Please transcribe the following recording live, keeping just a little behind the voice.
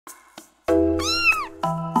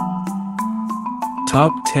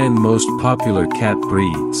Top 10 most popular cat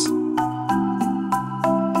breeds.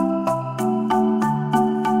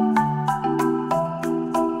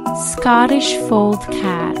 Scottish Fold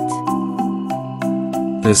Cat.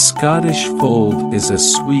 The Scottish Fold is a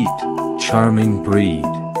sweet, charming breed.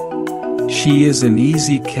 She is an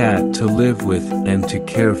easy cat to live with and to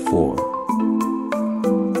care for.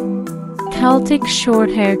 Celtic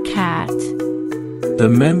Shorthair Cat. The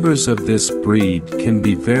members of this breed can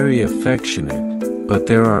be very affectionate, but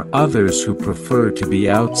there are others who prefer to be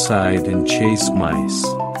outside and chase mice.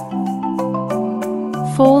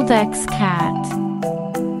 Foldex Cat.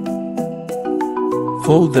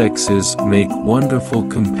 Foldexes make wonderful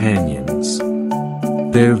companions.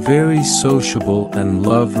 They're very sociable and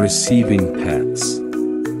love receiving pets.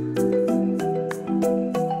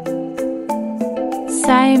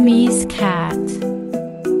 Siamese Cat.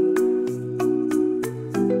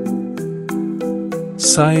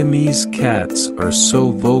 Siamese cats are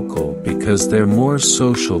so vocal because they're more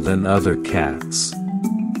social than other cats.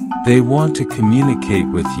 They want to communicate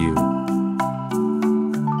with you.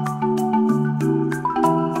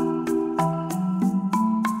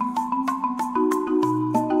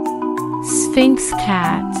 Sphinx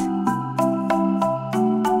Cat.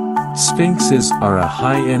 Sphinxes are a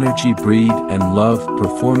high-energy breed and love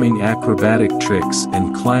performing acrobatic tricks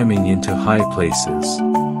and climbing into high places.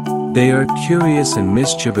 They are curious and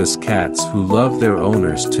mischievous cats who love their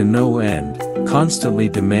owners to no end, constantly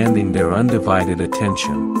demanding their undivided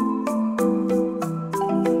attention.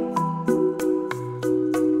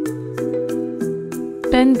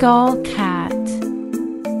 Bengal Cat.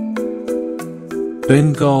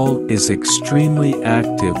 Bengal is extremely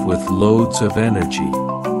active with loads of energy.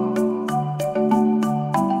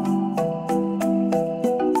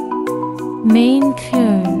 Maine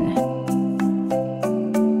Coon.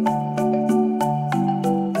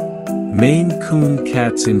 Maine Coon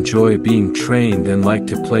cats enjoy being trained and like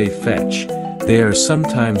to play fetch. They are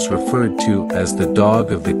sometimes referred to as the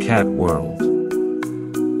dog of the cat world.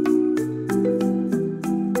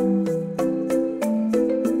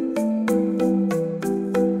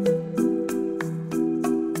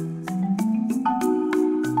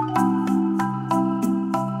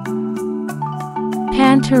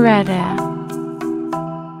 Panteretta.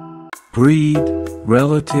 Breed,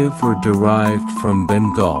 relative or derived from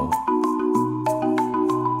Bengal.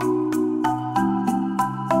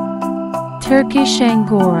 Turkish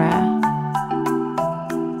Angora.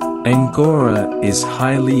 Angora is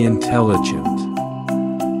highly intelligent.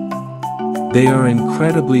 They are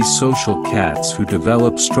incredibly social cats who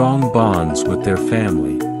develop strong bonds with their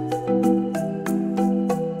family.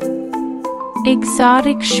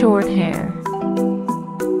 Exotic Shorthair.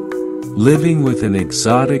 Living with an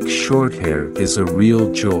exotic Shorthair is a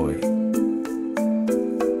real joy.